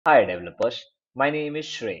Hi, developers. My name is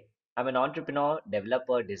Shrey. I'm an entrepreneur,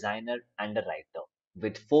 developer, designer, and a writer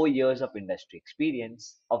with 4 years of industry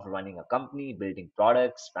experience of running a company, building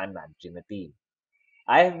products, and managing a team.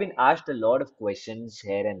 I have been asked a lot of questions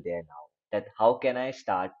here and there now that how can I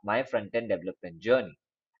start my front-end development journey?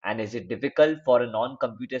 And is it difficult for a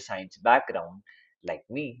non-computer science background like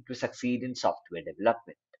me to succeed in software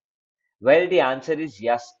development? Well, the answer is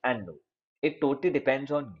yes and no. It totally depends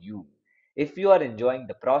on you. If you are enjoying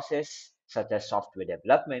the process, such as software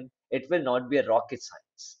development, it will not be a rocket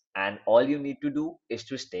science. And all you need to do is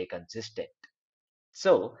to stay consistent.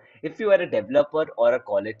 So, if you are a developer or a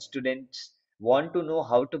college student, want to know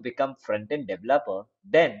how to become front-end developer,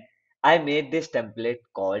 then I made this template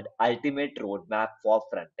called Ultimate Roadmap for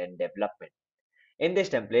Front-end Development. In this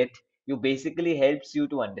template, you basically helps you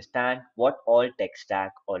to understand what all tech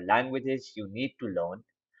stack or languages you need to learn,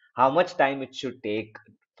 how much time it should take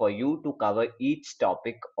for you to cover each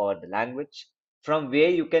topic or the language, from where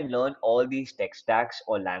you can learn all these tech stacks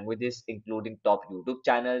or languages, including top YouTube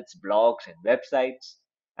channels, blogs, and websites.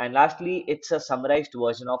 And lastly, it's a summarized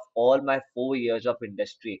version of all my 4 years of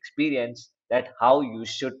industry experience that how you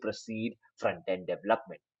should proceed front-end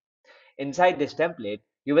development. Inside this template,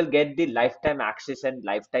 you will get the lifetime access and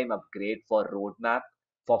lifetime upgrade for roadmap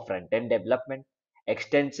for front-end development,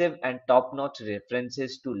 extensive and top-notch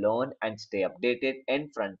references to learn and stay updated in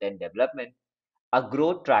front-end development, a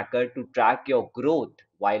growth tracker to track your growth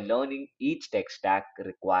while learning each tech stack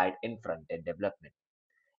required in front-end development.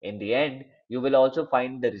 In the end, you will also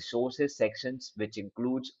find the resources sections, which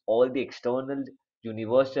includes all the external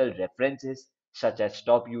universal references such as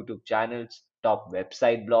top YouTube channels, top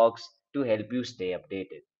website blogs to help you stay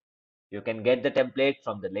updated. You can get the template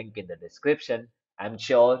from the link in the description. I'm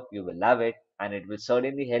sure you will love it and it will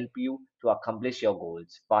certainly help you to accomplish your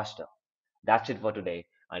goals faster. That's it for today.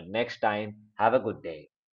 And next time, have a good day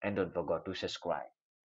and don't forget to subscribe.